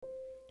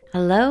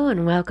Hello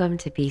and welcome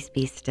to Peace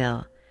Be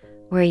Still.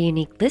 We're a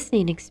unique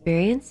listening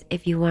experience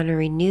if you want to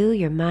renew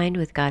your mind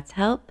with God's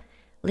help,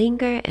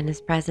 linger in His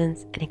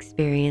presence, and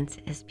experience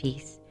His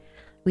peace.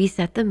 We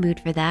set the mood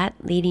for that,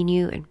 leading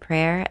you in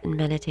prayer and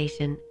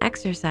meditation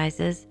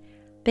exercises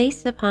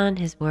based upon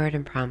His word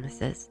and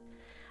promises.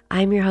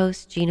 I'm your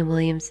host, Gina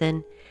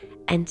Williamson,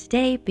 and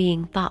today,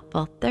 being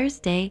Thoughtful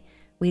Thursday,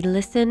 we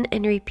listen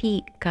and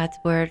repeat God's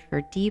word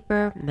for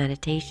deeper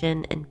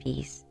meditation and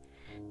peace.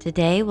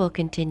 Today, we'll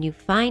continue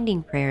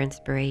finding prayer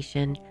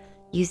inspiration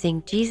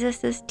using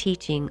Jesus'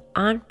 teaching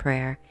on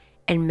prayer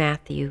in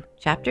Matthew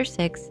chapter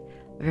 6,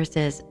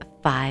 verses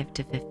 5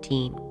 to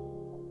 15.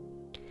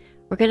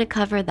 We're going to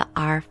cover the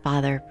Our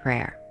Father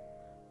prayer,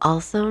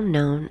 also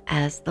known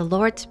as the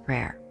Lord's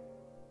Prayer.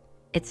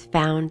 It's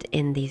found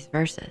in these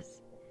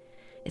verses.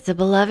 It's a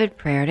beloved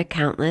prayer to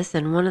countless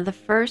and one of the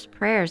first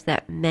prayers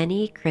that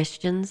many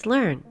Christians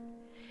learn.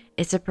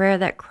 It's a prayer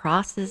that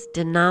crosses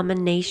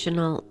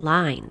denominational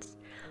lines,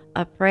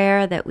 a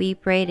prayer that we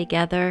pray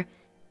together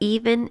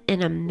even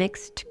in a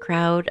mixed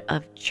crowd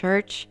of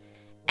church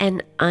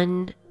and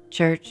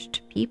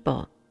unchurched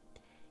people.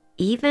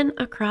 Even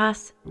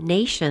across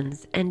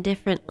nations and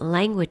different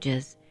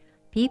languages,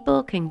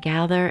 people can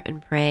gather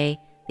and pray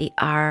the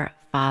Our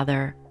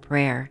Father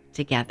prayer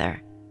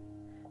together.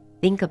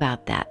 Think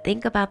about that.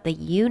 Think about the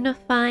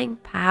unifying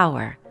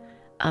power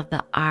of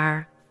the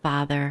Our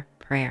Father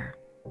prayer.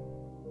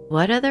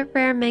 What other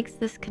prayer makes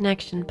this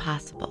connection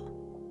possible?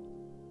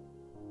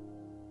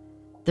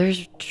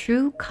 There's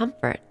true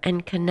comfort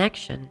and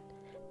connection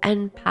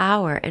and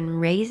power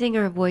in raising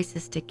our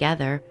voices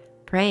together,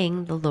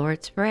 praying the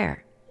Lord's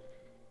Prayer.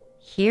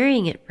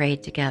 Hearing it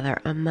prayed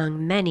together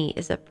among many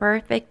is a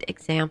perfect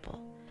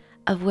example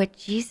of what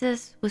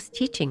Jesus was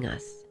teaching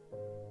us.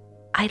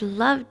 I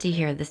love to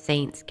hear the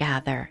saints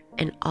gather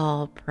and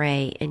all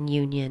pray in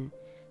union,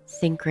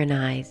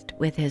 synchronized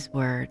with His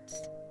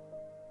words.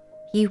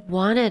 He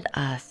wanted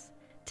us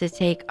to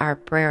take our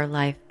prayer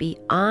life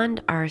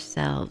beyond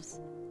ourselves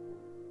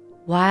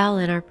while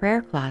in our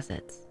prayer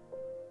closets.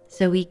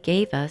 So He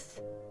gave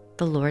us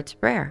the Lord's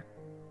Prayer,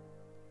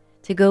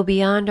 to go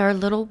beyond our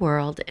little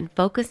world and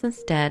focus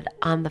instead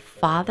on the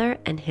Father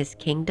and His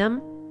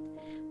kingdom,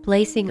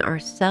 placing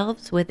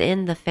ourselves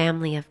within the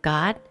family of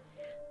God,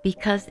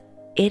 because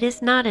it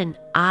is not an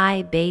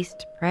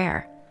I-based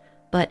prayer,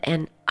 but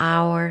an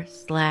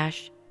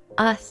our/us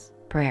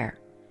prayer.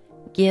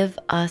 Give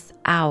us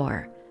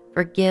our,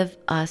 forgive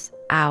us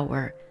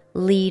our,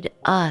 lead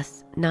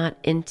us not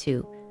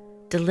into,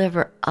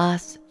 deliver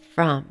us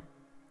from.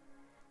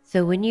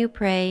 So when you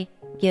pray,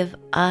 give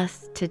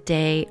us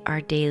today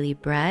our daily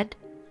bread,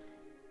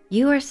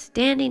 you are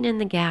standing in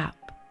the gap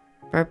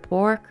for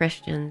poor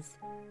Christians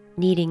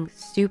needing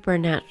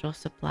supernatural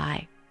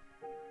supply.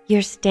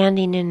 You're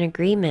standing in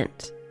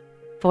agreement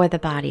for the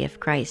body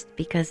of Christ,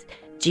 because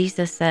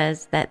Jesus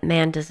says that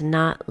man does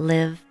not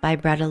live by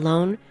bread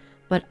alone,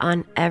 but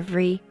on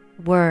every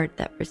word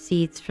that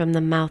proceeds from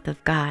the mouth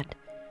of God.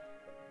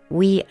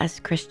 We as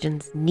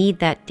Christians need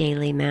that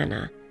daily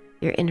manna.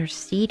 You're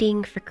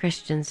interceding for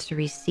Christians to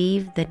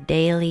receive the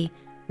daily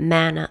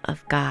manna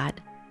of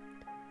God.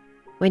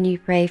 When you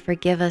pray,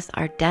 forgive us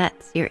our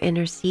debts, you're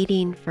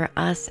interceding for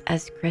us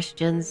as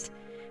Christians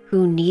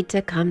who need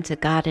to come to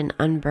God and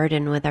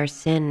unburden with our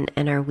sin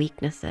and our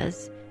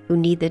weaknesses, who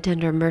need the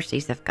tender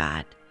mercies of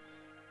God.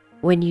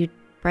 When you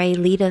pray,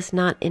 lead us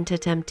not into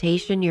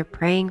temptation, you're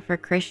praying for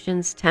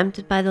Christians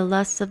tempted by the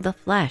lusts of the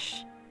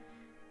flesh,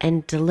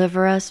 and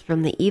deliver us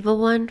from the evil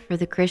one, for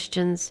the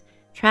Christians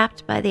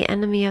trapped by the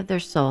enemy of their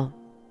soul.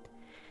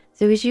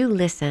 So as you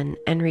listen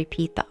and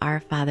repeat the Our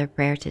Father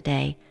prayer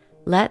today,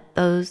 let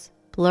those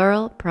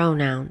plural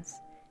pronouns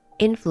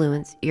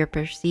influence your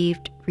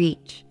perceived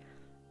reach,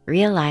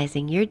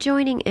 realizing you're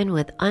joining in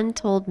with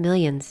untold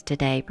millions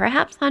today,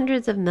 perhaps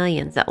hundreds of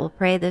millions that will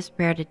pray this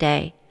prayer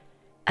today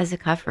as a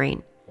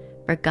covering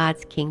for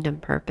God's kingdom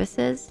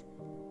purposes,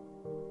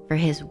 for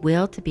His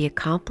will to be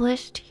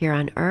accomplished here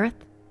on earth,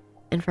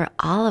 and for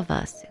all of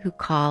us who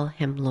call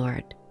Him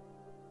Lord.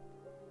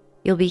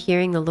 You'll be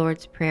hearing the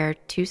Lord's Prayer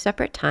 2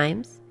 separate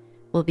times.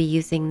 We'll be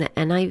using the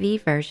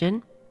NIV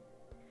version.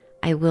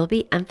 I will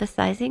be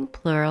emphasizing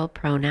plural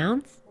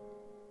pronouns,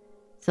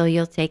 so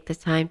you'll take the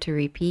time to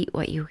repeat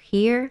what you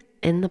hear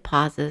in the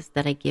pauses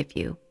that I give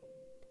you.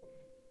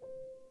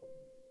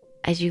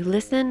 As you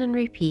listen and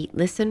repeat,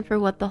 listen for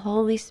what the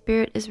Holy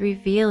Spirit is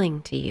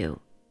revealing to you.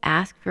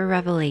 Ask for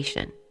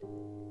revelation.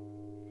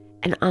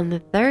 And on the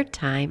third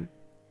time,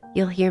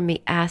 you'll hear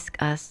me ask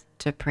us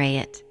to pray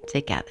it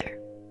together.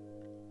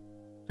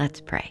 Let's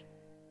pray.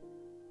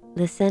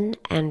 Listen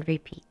and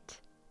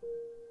repeat.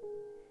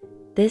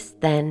 This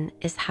then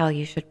is how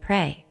you should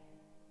pray.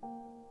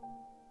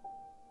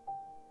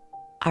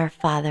 Our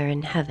Father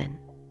in heaven,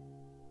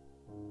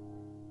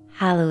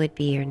 hallowed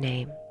be your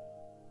name.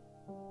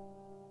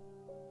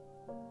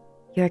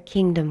 Your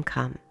kingdom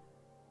come.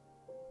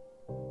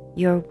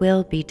 Your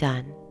will be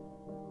done,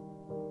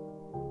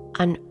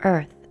 on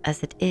earth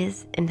as it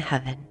is in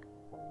heaven.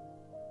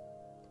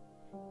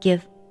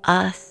 Give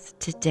us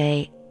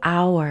today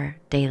our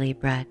daily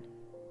bread.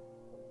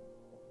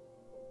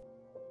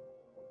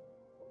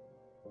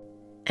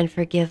 And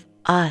forgive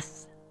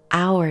us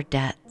our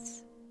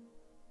debts,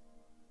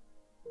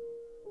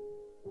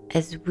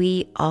 as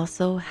we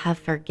also have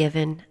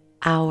forgiven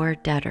our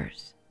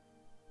debtors.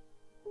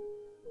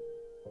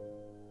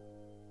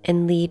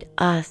 And lead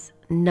us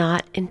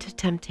not into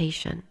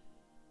temptation,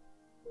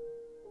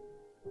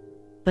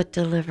 but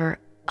deliver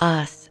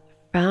us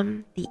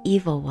from the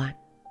evil one.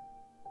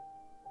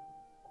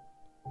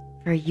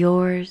 For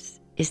yours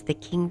is the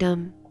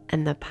kingdom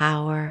and the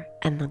power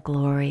and the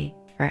glory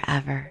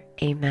forever.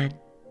 Amen.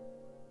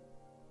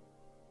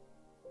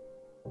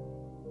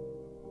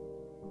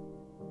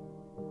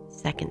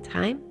 Second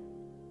time.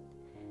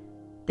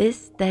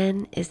 This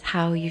then is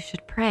how you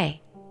should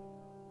pray.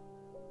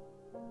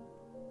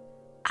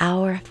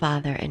 Our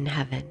Father in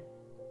heaven,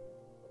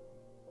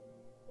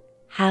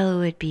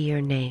 hallowed be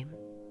your name.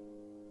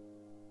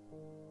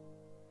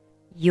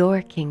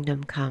 Your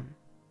kingdom come.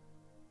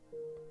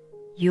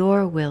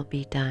 Your will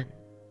be done,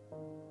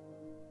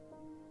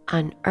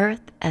 on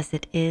earth as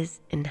it is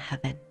in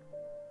heaven.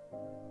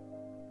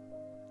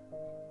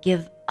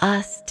 Give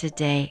us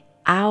today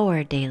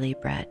our daily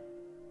bread,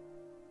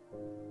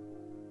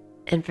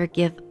 and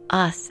forgive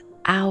us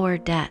our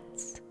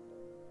debts,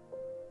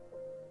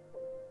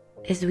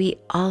 as we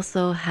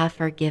also have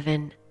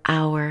forgiven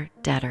our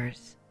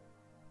debtors.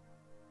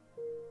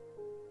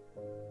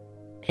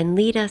 And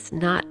lead us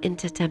not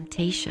into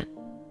temptation,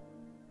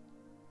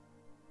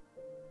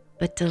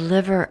 but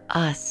deliver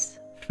us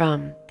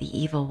from the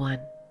evil one.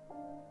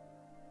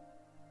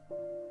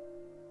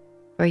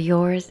 For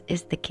yours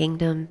is the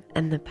kingdom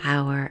and the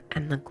power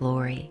and the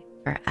glory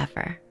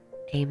forever.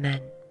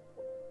 Amen.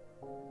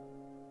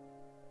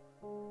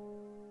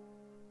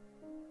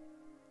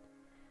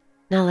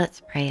 Now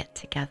let's pray it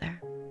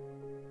together.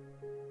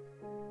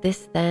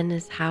 This then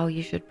is how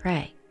you should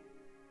pray.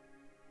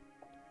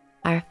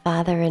 Our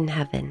Father in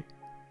heaven,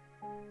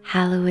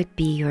 hallowed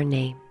be your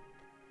name.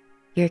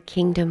 Your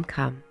kingdom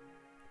come.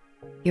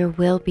 Your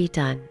will be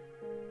done,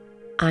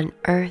 on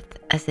earth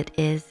as it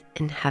is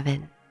in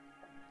heaven.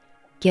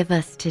 Give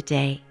us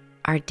today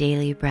our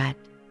daily bread,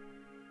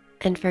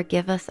 and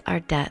forgive us our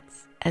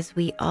debts as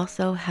we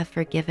also have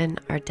forgiven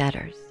our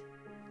debtors.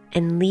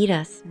 And lead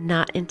us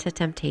not into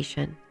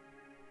temptation,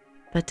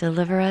 but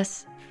deliver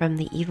us from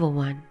the evil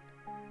one.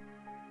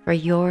 For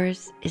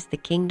yours is the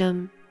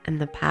kingdom and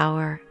the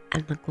power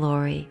and the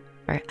glory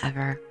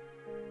forever.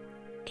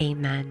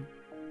 Amen.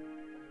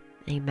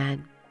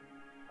 Amen.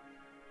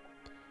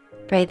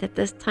 Pray that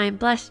this time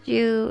blessed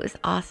you. It was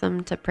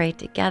awesome to pray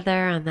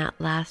together on that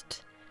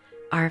last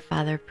Our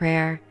Father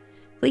prayer.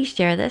 Please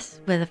share this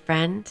with a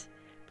friend.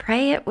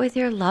 Pray it with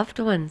your loved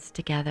ones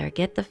together.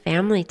 Get the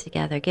family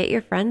together. Get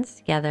your friends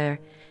together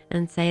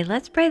and say,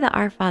 let's pray the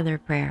Our Father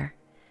prayer.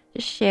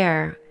 Just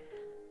share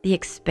the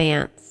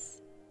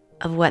expanse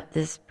of what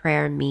this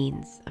prayer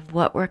means, of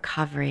what we're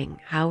covering,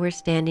 how we're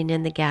standing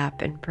in the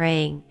gap and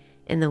praying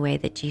in the way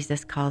that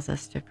Jesus calls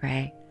us to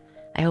pray.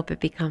 I hope it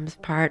becomes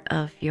part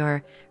of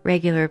your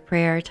regular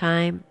prayer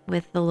time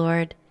with the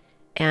Lord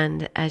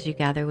and as you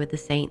gather with the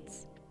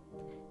saints.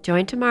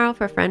 Join tomorrow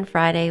for Friend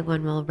Friday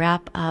when we'll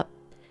wrap up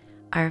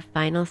our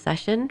final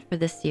session for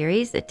this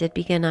series. It did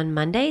begin on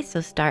Monday,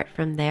 so start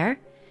from there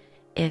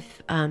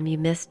if you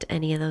missed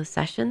any of those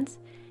sessions.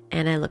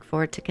 And I look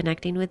forward to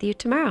connecting with you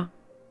tomorrow.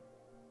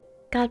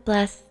 God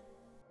bless.